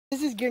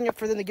This is gearing up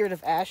for them to get rid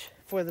of Ash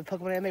for the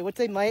Pokemon anime,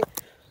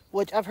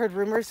 which I've heard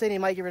rumors saying they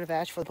might get rid of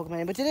Ash for the Pokemon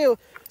anime. But to do,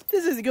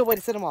 this is a good way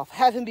to set him off.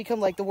 Have him become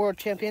like the world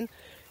champion,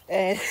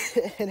 and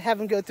and have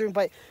him go through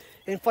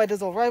and fight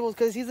his old rivals,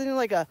 because he's in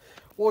like a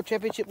world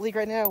championship league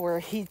right now where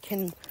he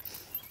can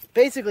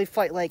basically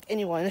fight like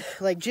anyone,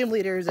 like gym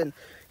leaders, and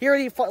he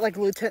already fought like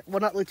Lieutenant,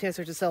 well, not Lieutenant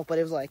Surge himself, but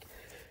it was like,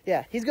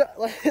 yeah, he's got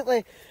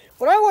like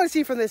what I want to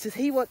see from this is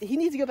he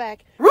needs to go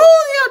back. Roll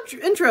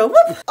the intro.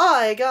 Whoop!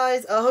 Alright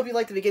guys, I hope you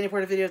liked the beginning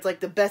part of the video. It's like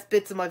the best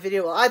bits of my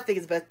video. Well, I think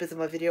it's the best bits of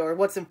my video, or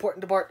what's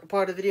important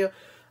part of the video.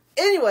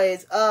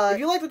 Anyways, if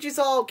you liked what you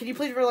saw, can you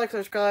please like,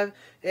 subscribe,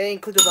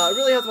 and click the bell. It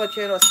really helps my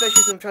channel, especially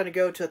since I'm trying to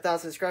go to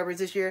 1,000 subscribers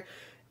this year.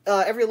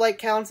 Every like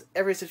counts,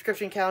 every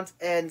subscription counts,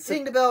 and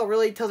hitting the bell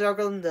really tells the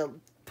algorithm to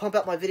pump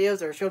out my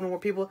videos or show them more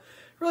people. It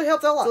really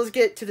helps out a lot. So let's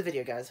get to the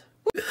video, guys.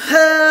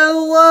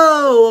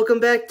 Hello! Welcome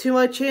back to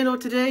my channel.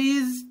 Today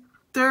is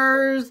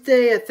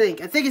Thursday, I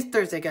think. I think it's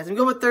Thursday, guys. I'm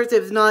going with Thursday.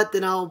 If it's not,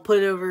 then I'll put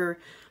it over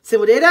say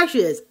what day it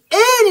actually is.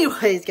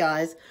 Anyways,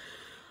 guys,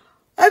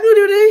 I have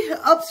no day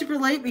up super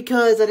late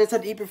because I just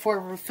had to eat before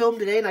I filmed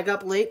today, and I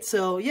got up late.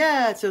 So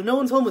yeah, so no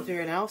one's home with me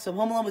right now. So I'm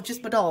home alone with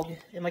just my dog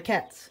and my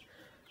cats,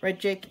 right,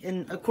 Jake?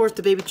 And of course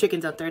the baby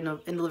chickens out there in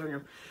the living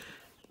room.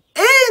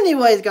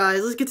 Anyways,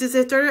 guys, let's get this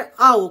started.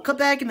 I will cut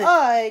back in a minute.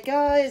 Alright,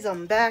 guys,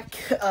 I'm back.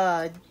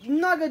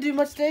 Not gonna do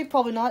much today.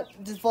 Probably not.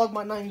 This vlog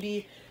might not even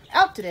be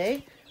out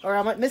today. Or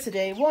I might miss a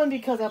day. One,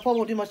 because I probably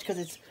won't do much because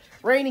it's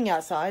raining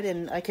outside,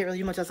 and I can't really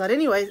do much outside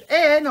anyways.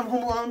 And I'm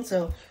home alone,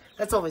 so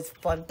that's always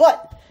fun.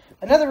 But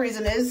another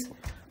reason is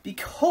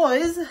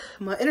because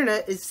my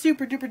internet is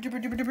super duper duper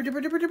duper duper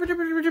duper duper duper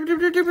duper duper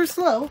duper duper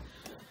slow.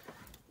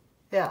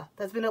 Yeah,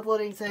 that's been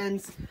uploading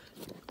since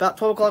about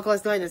 12 o'clock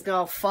last night, and it's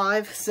now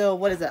 5. So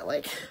what is that,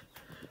 like,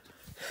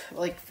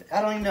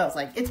 I don't even know.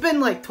 It's been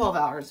like 12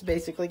 hours,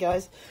 basically,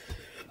 guys.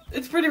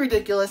 It's pretty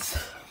ridiculous.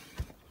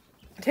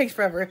 It takes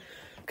forever.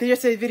 Because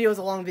yesterday's video was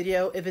a long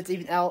video, if it's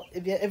even out.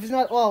 If it's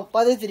not, well,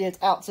 by this video, it's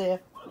out. So yeah,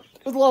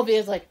 it was a long video.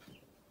 It's like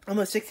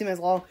almost 60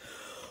 minutes long,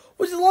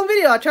 which is a long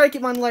video. I try to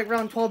keep mine like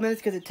around 12 minutes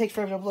because it takes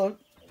forever to upload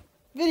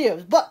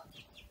videos. But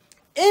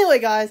anyway,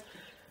 guys,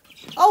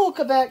 I will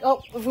come back.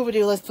 Oh, before we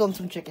do, let's film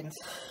some chickens.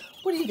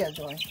 What are you guys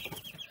doing?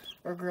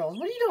 Or girls,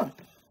 what are you doing?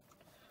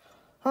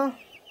 Huh?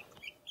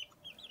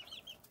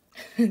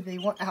 They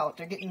want out.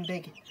 They're getting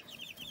big.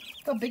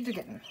 Look how big they're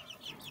getting.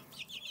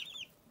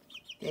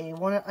 Yeah, you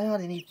want it? I know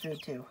they need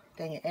food too.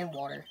 Dang it, and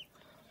water.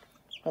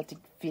 I'll have to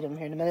feed them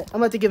here in a minute.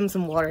 I'm about to give them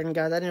some water, and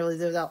guys, I didn't really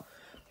do it out.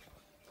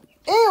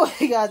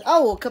 Anyway, guys, I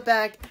will cut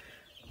back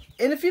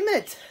in a few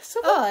minutes. So,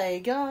 hi,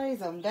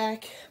 guys, I'm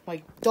back.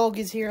 My dog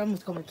is here. I'm going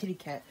to call my kitty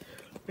cat.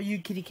 Are you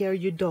kitty cat or are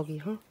you doggy,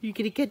 huh? You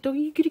kitty cat,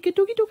 doggy, you kitty cat,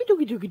 doggy, doggy,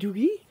 doggy, doggy,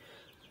 doggy.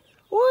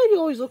 Why do you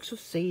always look so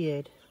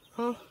sad,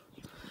 huh?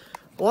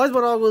 Why does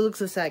my dog look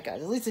so sad,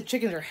 guys? At least the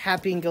chickens are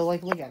happy and go,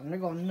 like, look at them. They're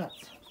going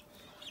nuts.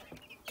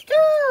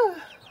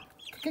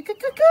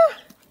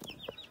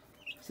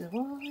 Say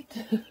what?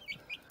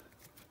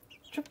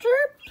 Chirp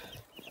chirp.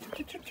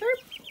 Chirp chirp chirp.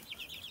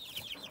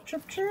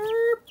 Chirp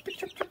chirp.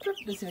 Chirp chirp chirp.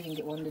 Let's see if I can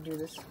get one to do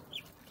this.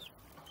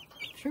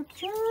 Chirp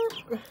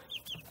chirp.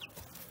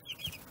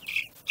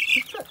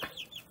 Chirp chirp.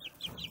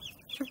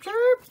 Chirp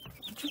chirp.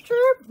 Chirp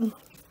chirp.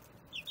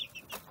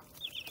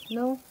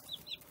 No?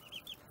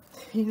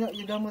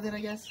 You're done with it, I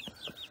guess?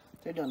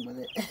 They're done with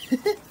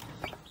it.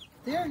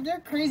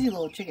 They're crazy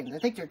little chickens. I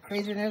think they're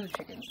crazier than other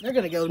chickens. They're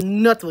gonna go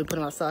nuts when we put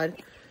them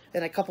outside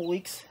in a couple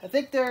weeks. I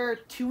think they're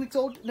 2 weeks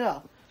old.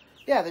 No.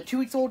 Yeah, they're 2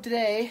 weeks old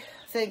today,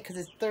 I think, because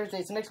it's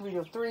Thursday. So next week we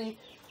go 3,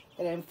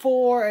 and then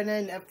 4, and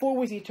then at 4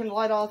 weeks you turn the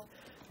light off,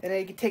 and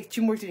then it takes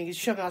 2 more weeks and you can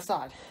shove it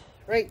outside.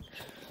 Right?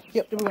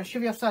 Yep, then we're gonna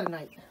shove you outside at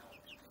night.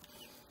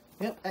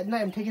 Yep, at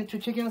night I'm taking it to a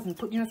chicken house and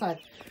putting you outside.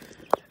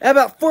 At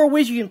about 4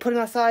 weeks you can put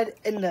them outside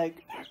in the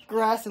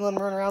grass and let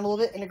them run around a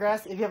little bit in the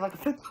grass if you have like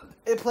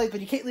a place, but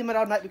you can't leave them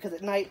out at night because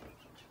at night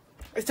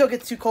it still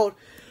gets too cold.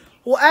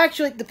 Well,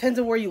 actually, it depends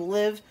on where you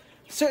live.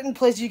 Certain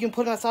places you can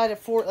put them outside at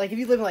 4, like if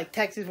you live in like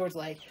Texas where it's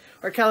like,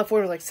 or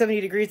California where it's like 70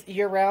 degrees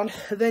year round,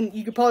 then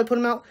you could probably put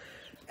them out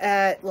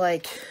at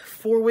like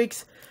 4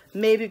 weeks,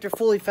 maybe if they're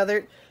fully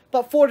feathered.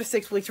 About 4 to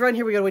 6 weeks. Right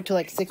here we gotta wait till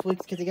like 6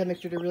 weeks because they gotta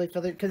make sure they're really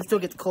feathered because it still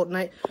gets cold at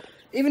night.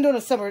 Even during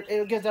the summer,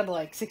 it goes down to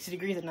like 60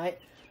 degrees at night.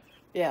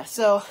 Yeah,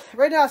 so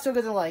right now it still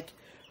doesn't like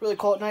really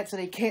cold at night, so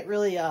they can't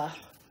really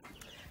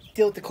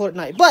deal with the cold at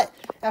night. But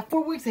at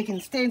 4 weeks, they can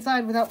stay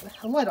inside without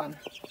a light on.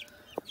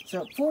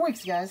 So 4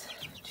 weeks, guys.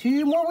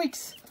 2 more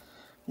weeks.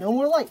 No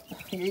more light.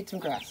 Here, eat some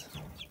grass.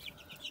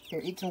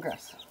 Here, eat some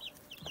grass.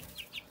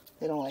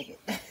 They don't like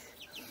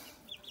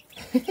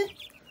it.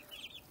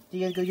 You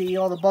guys go eat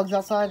all the bugs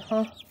outside,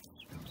 huh?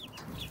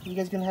 You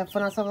guys gonna have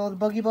fun outside with all the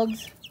buggy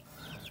bugs?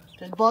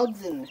 There's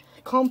bugs and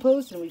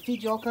compost, and we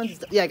feed you all kinds of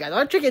stuff. Yeah, guys,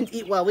 our chickens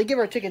eat well. We give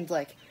our chickens,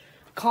 like,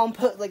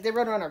 compost, like, they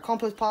run around our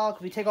compost pile,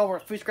 because we take all our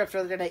food scraps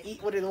rather than they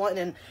eat what they want, and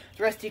then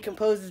the rest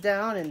decomposes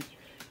down, and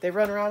they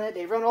run around it.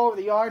 They run all over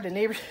the yard. The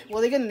neighbors,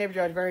 well, they get in the neighbor's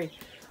yard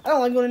I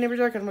don't like going to the neighbor's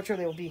yard, because I'm not sure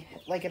they will be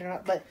like it or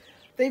not, but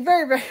they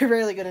very, very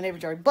rarely go to the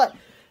neighbor's yard, but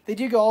they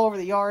do go all over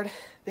the yard.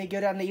 they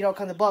go down and eat all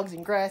kinds of bugs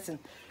and grass. And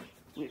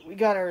we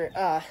got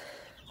our,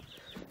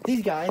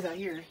 these guys out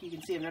here. You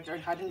can see them. They're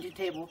hiding under the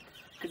table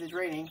because it's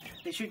raining.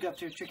 They should go up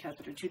to a trick house,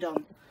 but they're too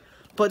dumb.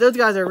 But those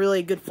guys are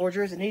really good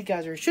foragers, and these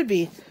guys should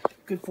be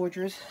good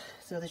foragers,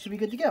 so they should be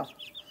good to go.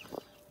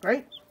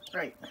 Right?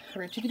 Right.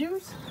 Right,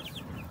 chickadoos?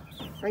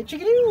 Right,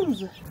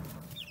 chickadoos?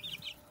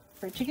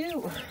 Right,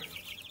 chickadoo?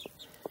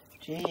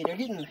 Gee, they're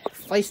getting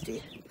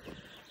feisty.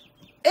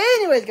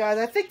 Anyways, guys,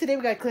 I think today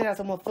we gotta clean out,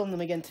 so I'm gonna film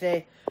them again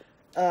today.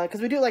 Because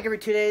we do it like every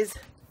 2 days.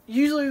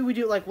 Usually we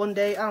do it like 1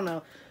 day, I don't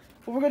know.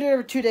 But we're gonna do it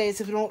every 2 days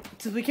since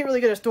we can't really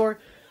go to the store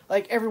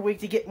like every week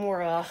to get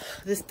more,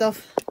 this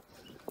stuff.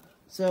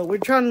 So we're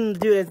trying to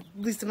do it as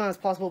least amount as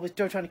possible, but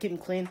still trying to keep them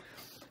clean.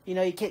 You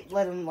know, you can't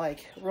let them,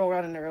 like, roll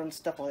around in their own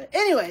stuff all day.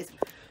 Anyways,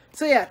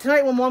 so yeah,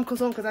 tonight when Mom comes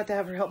home, because I have to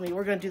have her help me,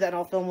 we're going to do that and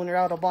I'll film when they're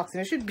out of boxing.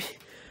 It should be,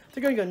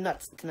 they're going to go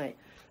nuts tonight.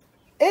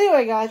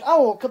 Anyway, guys, I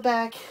will come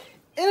back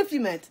in a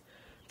few minutes.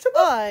 So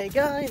bye,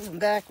 guys, I'm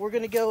back. We're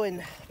going to go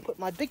and put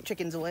my big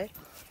chickens away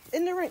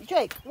in the rain.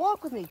 Jake,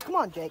 walk with me. Come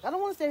on, Jake. I don't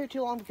want to stay here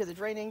too long because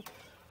it's raining.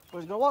 We're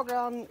just going to walk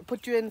around,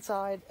 put you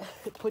inside,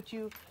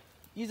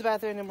 use the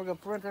bathroom, and then we're going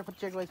to run there, put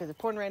the chicken away because it's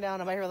pouring rain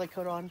down. I'm out here with a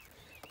coat on,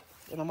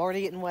 and I'm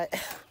already getting wet.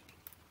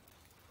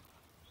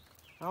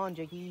 Come on,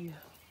 Jakey.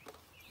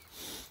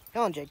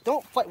 Come on, Jake.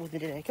 Don't fight with me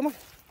today. Come on.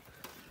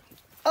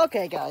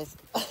 Okay, guys.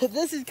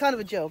 This is kind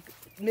of a joke.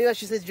 Maybe I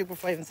should say it's a joke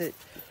before I even say it.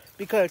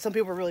 Because some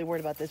people are really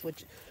worried about this,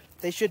 which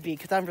they should be,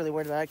 because I'm really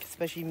worried about it,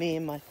 especially me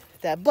and my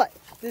dad. But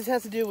this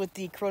has to do with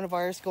the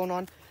coronavirus going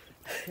on.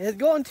 It's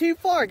going too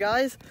far,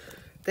 guys.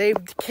 They've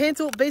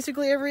canceled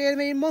basically every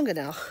anime and manga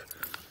now.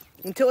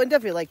 Until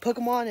indefinitely, like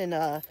Pokemon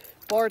and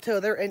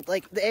Boruto,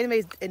 the anime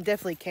is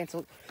indefinitely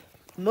canceled.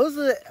 Most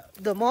of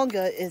the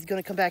manga is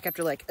going to come back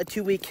after like a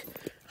 2-week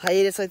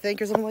hiatus, I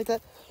think, or something like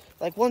that.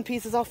 Like One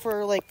Piece is off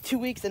for like 2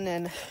 weeks, and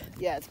then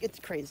yeah, it's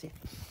crazy,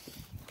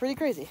 pretty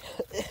crazy.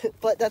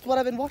 But that's what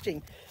I've been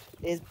watching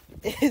is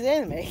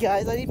anime,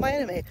 guys. I need my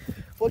anime.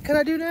 What can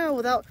I do now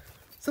without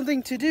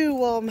something to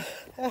do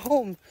at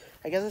home?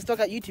 I guess I still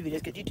got YouTube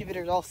videos because YouTube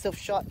videos are all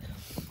self-shot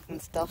and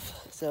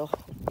stuff. So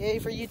yay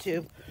for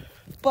YouTube.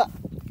 But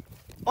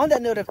on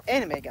that note of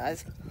anime,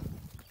 guys,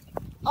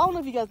 I don't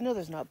know if you guys know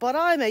this or not, but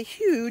I'm a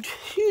huge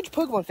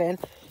Pokemon fan.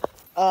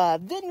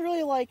 Didn't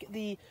really like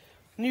the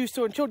new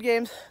Sword and Shield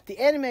games. The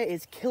anime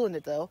is killing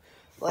it though.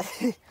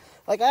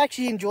 Like I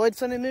actually enjoyed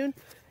Sun and Moon,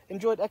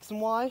 enjoyed X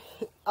and Y.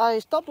 I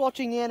stopped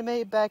watching the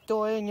anime back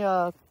during.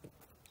 I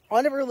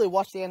never really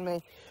watched the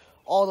anime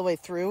all the way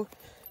through.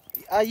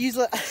 I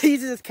usually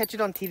just catch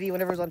it on TV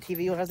whenever it was on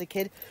TV when I was a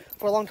kid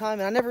for a long time,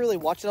 and I never really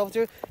watched it all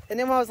through. And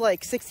then when I was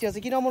like 16, I was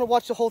like, you know, I'm gonna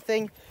watch the whole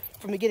thing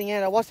from beginning to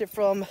end. I watched it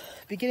from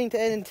beginning to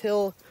end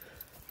until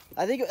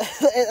I think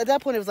at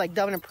that point it was like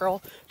Diamond and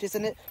Pearl just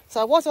in it. So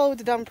I watched all the way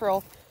to Diamond and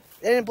Pearl,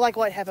 and then Black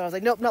and White happened. I was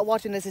like, nope, not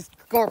watching this. It's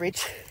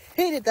garbage.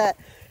 Hated that.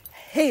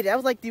 Hated it. That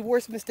was like the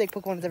worst mistake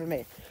Pokemon has ever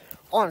made.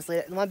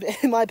 Honestly,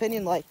 in my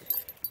opinion, like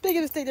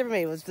biggest mistake they ever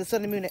made was the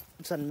Sun and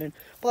Moon,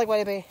 Black and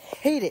White anime.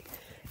 Hate it.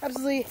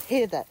 Absolutely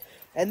hated that.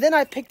 And then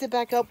I picked it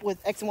back up with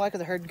X and Y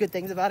because I heard good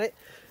things about it.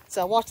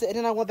 So I watched it, and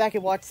then I went back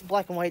and watched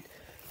Black and White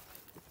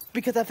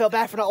because I felt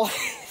bad for not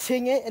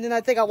watching it. And then I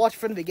think I watched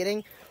from the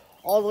beginning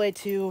all the way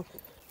to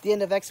the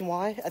end of X and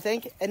Y, I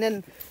think. And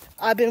then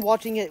I've been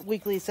watching it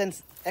weekly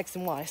since X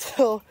and Y.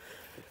 So,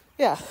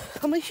 yeah,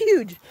 I'm a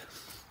huge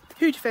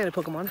fan of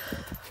Pokemon.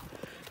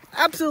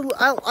 Absolutely,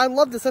 I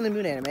love the Sun and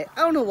Moon anime.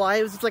 I don't know why,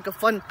 it was just like a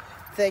fun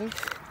thing.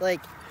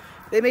 Like,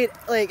 they made,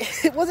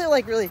 like, it wasn't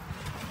like really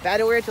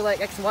bad or weird to like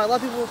X and Y. A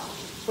lot of people,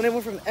 when they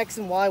went from X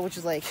and Y, which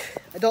is like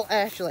adult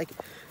Ash, like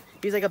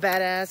he's like a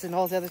badass and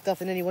all this other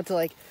stuff, and then he went to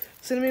like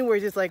Sun and Moon where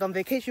he's just like on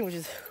vacation, which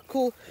is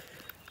cool.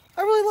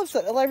 I really love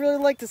Sun. I really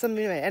like the Sun and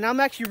Moon anime, and I'm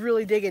actually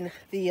really digging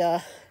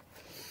the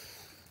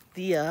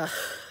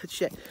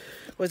shit.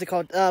 What is it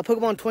called?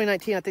 Pokemon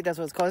 2019. I think that's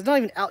what it's called. It's not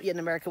even out yet in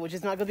America, which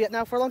is not gonna be out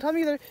now for a long time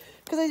either,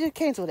 because they just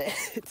canceled it.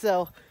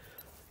 So,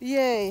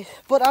 yay!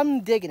 But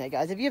I'm digging it,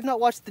 guys. If you have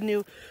not watched the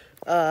new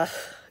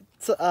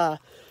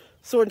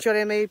Sword and Shield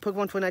anime,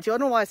 Pokemon 2019. I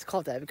don't know why it's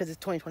called that, because it's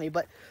 2020,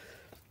 but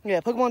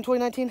yeah, Pokemon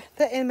 2019,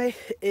 that anime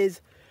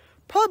is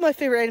probably my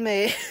favorite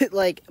anime,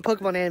 like,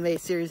 Pokemon anime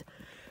series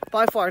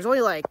by far. It's only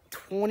like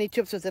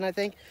 22 episodes in, I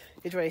think.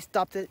 It's already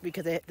stopped it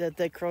because of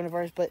the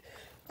coronavirus, but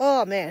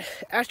oh man,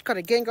 Ash caught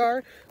a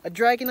Gengar, a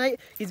Dragonite.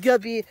 He's gonna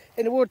be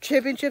in the World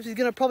Championships. He's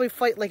gonna probably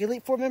fight like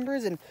Elite Four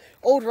members and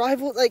old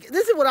rivals. Like,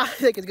 this is what I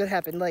think is gonna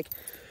happen. Like,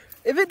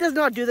 if it does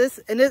not do this,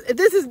 and if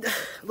this is,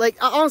 like,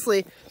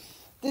 honestly,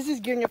 this is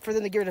gearing up for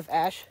them to get rid of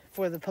Ash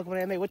for the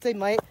Pokemon anime, which they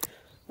might,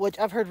 which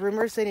I've heard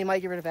rumors saying they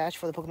might get rid of Ash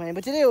for the Pokemon anime.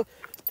 But to do,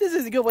 this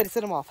is a good way to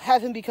set him off.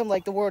 Have him become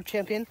like the world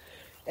champion,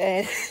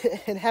 and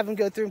and have him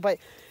go through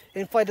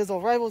and fight his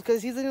old rivals,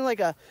 because he's in like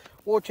a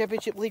world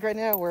championship league right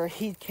now where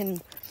he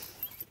can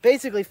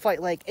basically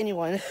fight like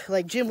anyone,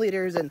 like gym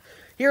leaders, and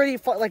he already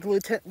fought like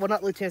Lieutenant, well,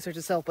 not Lieutenant Surge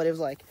himself, but it was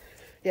like,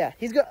 yeah,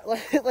 he's got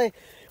like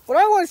what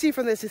I want to see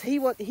from this is he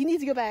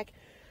needs to go back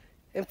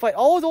and fight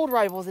all his old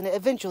rivals, and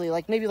eventually,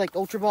 like, maybe like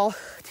Ultra Ball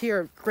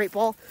tier, Great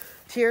Ball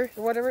tier,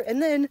 or whatever, and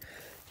then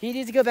he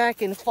needs to go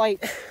back and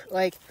fight,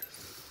 like,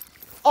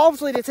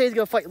 obviously they say he's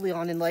going to fight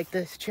Leon in, like,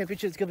 the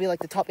championship. It's going to be, like,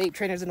 the top 8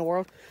 trainers in the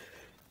world.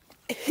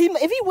 If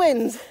he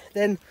wins,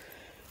 then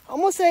I'm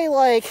going to say,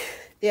 like,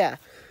 yeah,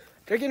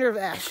 they're getting rid of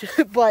Ash.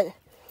 But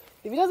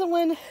if he doesn't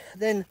win,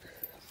 then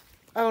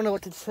I don't know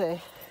what to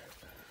say.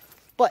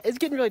 But it's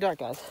getting really dark,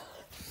 guys.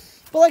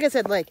 But like I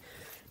said, like,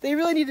 they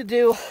really need to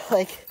do,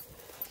 like,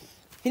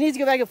 he needs to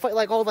go back and fight,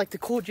 like, all, like, the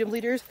cool gym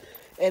leaders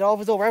and all of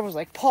his old rivals,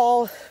 like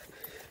Paul,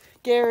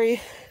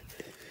 Gary,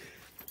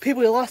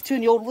 people he lost to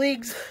in the old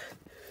leagues.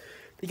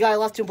 The guy I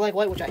lost to in Black and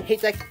White, which I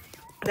hate that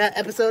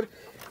episode.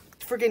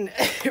 Freaking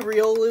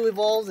Riolu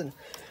evolves, and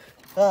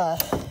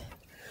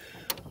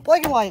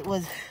Black and White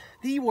was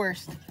the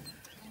worst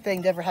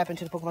thing to ever happen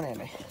to the Pokemon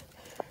anime.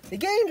 The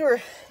games were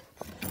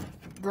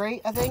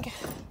great, I think.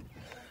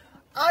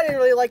 I didn't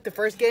really like the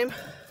first game,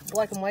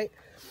 Black and White,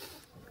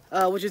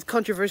 which is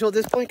controversial at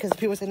this point because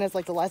people are saying that's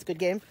like the last good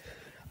game.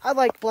 I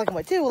like Black and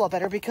White 2 a lot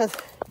better because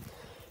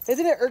the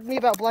thing that irked me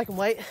about Black and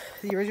White,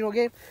 the original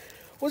game,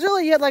 was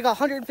really you had like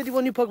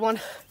 151 new Pokemon.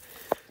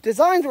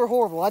 Designs were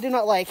horrible. I do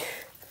not like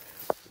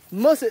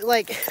most of it.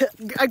 Like,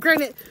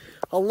 granted,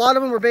 a lot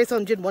of them were based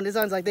on Gen 1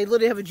 designs. Like, they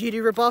literally have a GD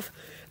ripoff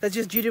that's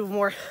just GD with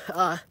more,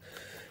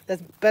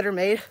 that's better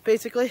made,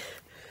 basically.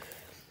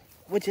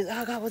 Which is,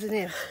 oh god, what's his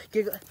name?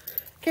 Can't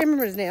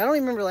remember his name. I don't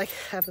even remember, like,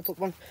 half the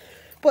Pokemon.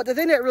 But the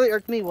thing that really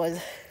irked me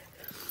was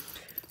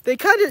they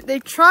tried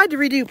to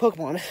redo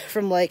Pokemon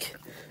from, like,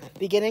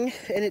 beginning,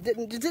 and it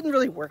didn't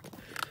really work.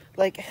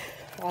 Like,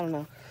 I don't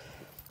know.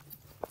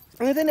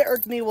 And the thing that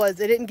irked me was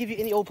they didn't give you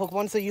any old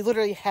Pokemon, so you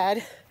literally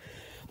had,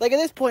 like, at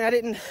this point,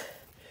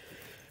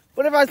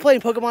 whenever I was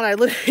playing Pokemon, I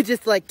literally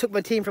just, like, took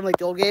my team from, like,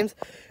 the old games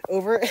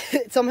over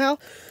somehow.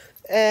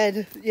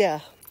 And, yeah.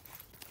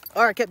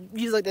 Or I kept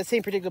using, like, the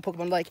same particular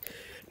Pokemon. Like,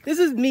 this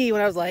is me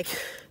when I was, like,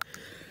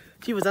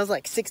 I was,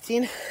 like,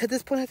 16 at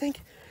this point, I think.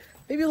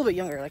 Maybe a little bit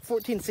younger, like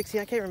 14,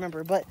 16, I can't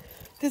remember. But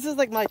this is,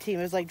 like, my team.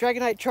 It was, like,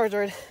 Dragonite,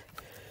 Charizard,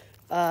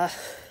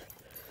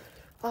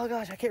 oh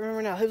gosh, I can't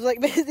remember now. It was like,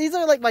 these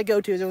are like my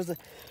go-tos. I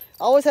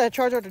always had a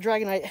Charizard, a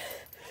Dragonite,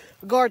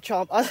 a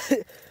Garchomp,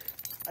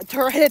 a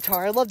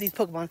Tyranitar. I love these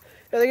Pokemon.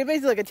 They're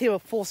basically like a team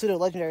of full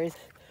pseudo-legendaries.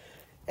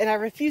 And I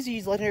refuse to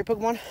use legendary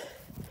Pokemon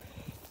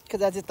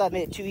because I just thought it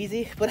made it too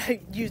easy. But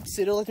I used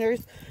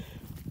pseudo-legendaries,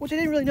 which I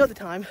didn't really know at the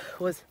time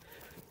was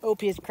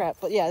OP as crap.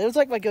 But yeah, it was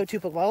like my go-to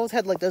Pokemon. I always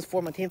had like those 4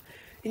 on my team.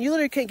 And you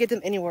literally couldn't get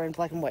them anywhere in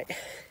Black and White.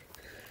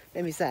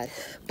 Made me sad.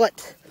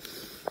 But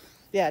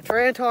yeah,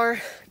 Tyranitar,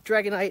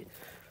 Dragonite,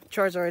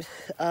 Charizard,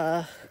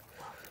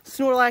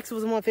 Snorlax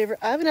was one of my favorite.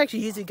 I haven't actually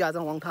used these guys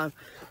in a long time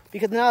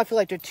because now I feel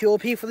like they're too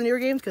OP for the newer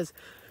games because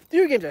the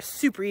newer games are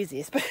super easy,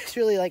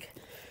 especially like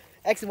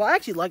X and Y. I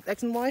actually like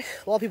X and Y.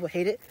 A lot of people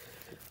hate it.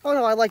 Oh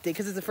no, I liked it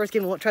because it's the first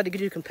game I tried to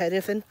do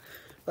competitive in,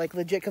 like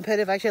legit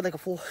competitive. I actually had like a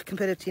full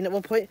competitive team at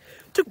one point.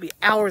 It took me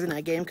hours in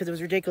that game because it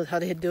was ridiculous how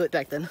they had to do it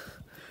back then.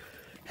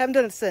 Haven't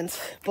done it since,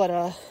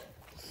 but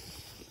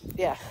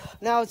yeah,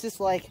 now it's just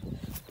like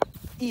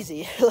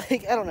easy.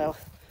 Like, I don't know.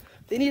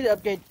 They need to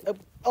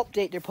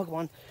update their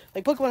Pokemon.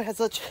 Like, Pokemon has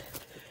such,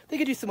 they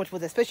could do so much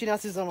with it, especially now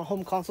since it's on a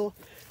home console.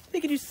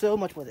 They could do so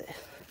much with it.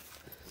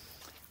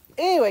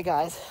 Anyway,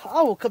 guys,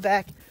 I will come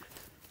back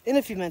in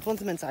a few minutes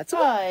once I'm inside. So,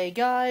 hi,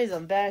 guys,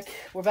 I'm back.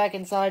 We're back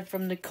inside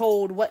from the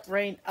cold, wet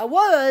rain. I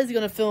was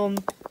going to film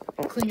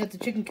cleaning up the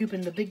chicken coop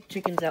and the big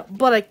chickens out,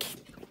 but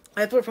I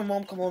have to wait for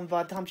Mom to come home.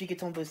 By the time she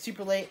gets home, it's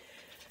super late,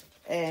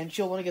 and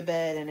she'll want to go to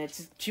bed, and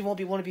she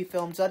won't want to be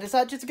filmed, so I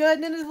decided just to go ahead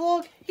and end this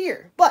vlog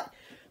here. But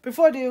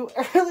before I do,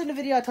 earlier in the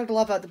video I talked a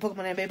lot about the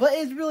Pokemon anime, but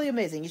it's really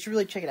amazing. You should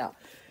really check it out.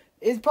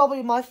 It's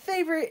probably my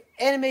favorite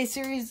anime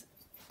series.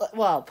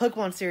 Well,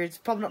 Pokemon series,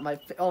 probably not my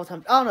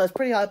all-time. I don't know, it's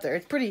pretty high up there.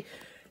 It's pretty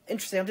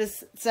interesting. I'm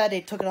just sad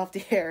they took it off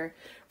the air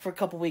for a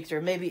couple weeks,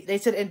 or maybe they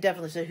said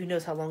indefinitely, so who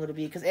knows how long it'll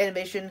be, because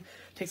animation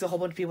takes a whole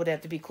bunch of people to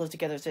have to be close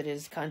together, so it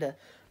has kind of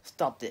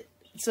stopped it.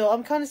 So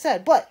I'm kind of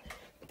sad, but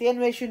the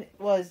animation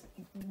was,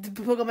 the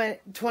Pokemon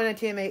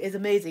 2019 anime is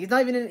amazing. It's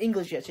not even in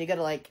English yet, so you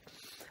gotta like,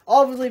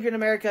 obviously if you're in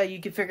America, you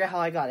can figure out how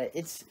I got it.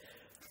 It's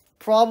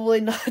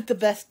probably not the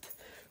best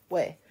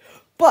way.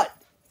 But,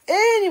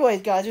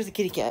 anyways, guys, there's a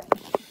kitty cat.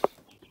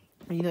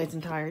 You know,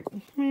 I'm tired.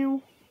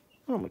 Meow.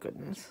 Oh my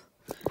goodness.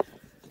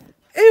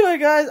 Anyway,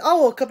 guys, I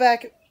will come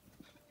back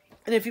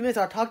in a few minutes.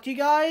 I'll talk to you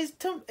guys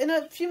in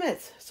a few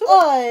minutes. So,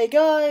 hi,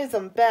 guys,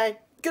 I'm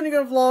back. Gonna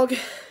go vlog.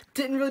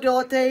 Didn't really do a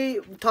lot today.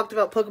 Talked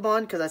about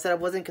Pokemon, because I said I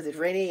wasn't, because it's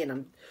rainy,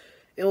 and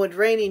when it's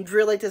raining and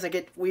drill like this, I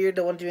get weird,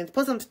 don't want to do anything.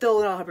 Plus, I'm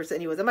still not 100%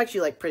 anyways. I'm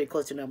actually, like, pretty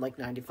close to now. I'm, like,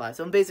 95,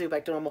 so I'm basically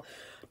back to normal.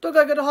 Don't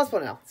gotta go to the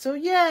hospital now. So,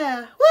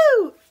 yeah.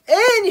 Woo!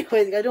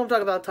 Anyways, I don't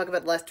talk about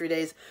the last 3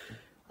 days.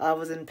 I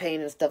was in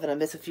pain and stuff, and I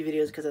missed a few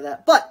videos because of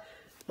that. But,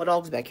 my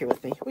dog's back here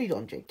with me. What are you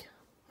doing, Jake?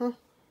 Huh?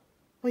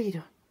 What are you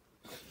doing?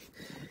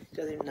 He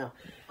doesn't even know.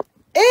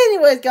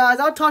 Anyways, guys,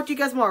 I'll talk to you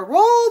guys more.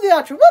 Roll the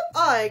outro. Whoop!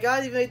 Alright,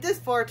 guys, you made this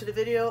far to the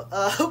video.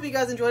 Hope you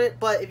guys enjoyed it.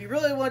 But if you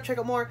really want to check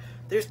out more,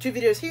 there's 2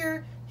 videos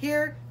here,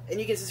 and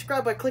you can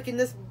subscribe by clicking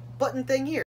this button thing here.